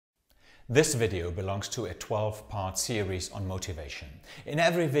This video belongs to a 12-part series on motivation. In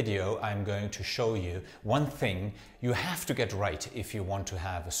every video, I'm going to show you one thing you have to get right if you want to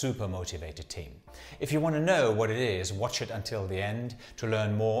have a super motivated team. If you want to know what it is, watch it until the end to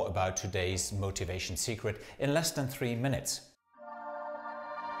learn more about today's motivation secret in less than 3 minutes.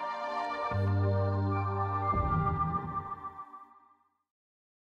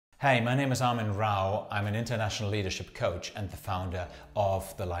 Hey, my name is Armin Rau. I'm an international leadership coach and the founder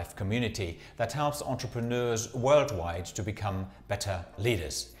of the Life Community that helps entrepreneurs worldwide to become better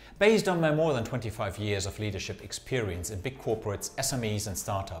leaders. Based on my more than 25 years of leadership experience in big corporates, SMEs and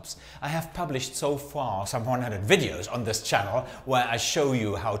startups, I have published so far some 100 videos on this channel where I show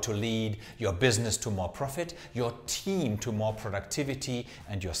you how to lead your business to more profit, your team to more productivity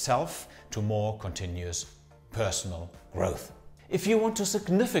and yourself to more continuous personal growth. If you want to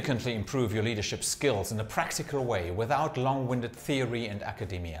significantly improve your leadership skills in a practical way without long-winded theory and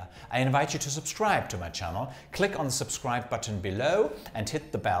academia, I invite you to subscribe to my channel. Click on the subscribe button below and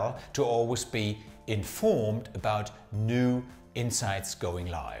hit the bell to always be informed about new insights going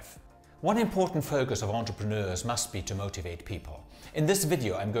live. One important focus of entrepreneurs must be to motivate people. In this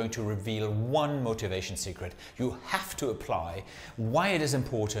video, I'm going to reveal one motivation secret you have to apply, why it is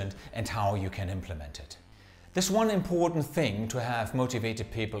important and how you can implement it. This one important thing to have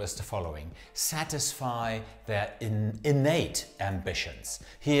motivated people is the following: satisfy their innate ambitions.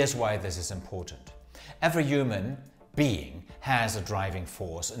 Here's why this is important. Every human being has a driving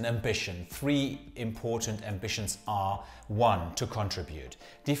force, an ambition. 3 important ambitions are: 1, to contribute.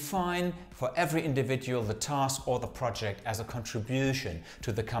 Define for every individual the task or the project as a contribution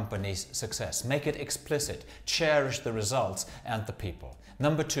to the company's success. Make it explicit. Cherish the results and the people.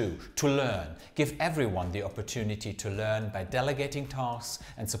 Number 2, to learn. Give everyone the opportunity to learn by delegating tasks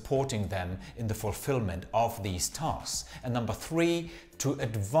and supporting them in the fulfillment of these tasks. And number 3, to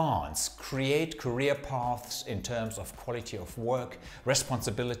advance. Create career paths in terms of quality of work,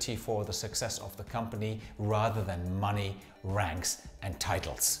 responsibility for the success of the company rather than money, ranks and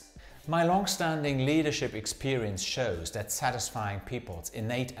titles. My long-standing leadership experience shows that satisfying people's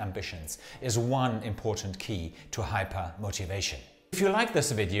innate ambitions is one important key to hyper-motivation. If you like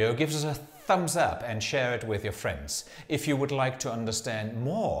this video, give us a thumbs up and share it with your friends. If you would like to understand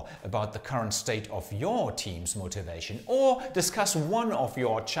more about the current state of your team's motivation or discuss one of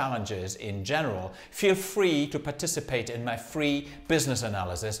your challenges in general, feel free to participate in my free business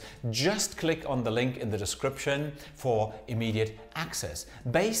analysis. Just click on the link in the description for immediate access.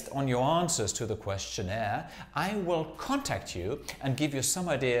 Based on your answers to the questionnaire, I will contact you and give you some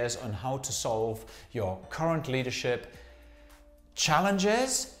ideas on how to solve your current leadership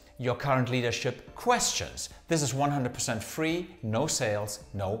challenges, your current leadership questions. This is 100% free, no sales,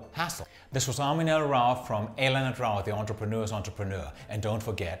 no hassle. This was Armin Rau from Rau, the Entrepreneur's Entrepreneur. And don't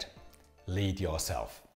forget, lead yourself.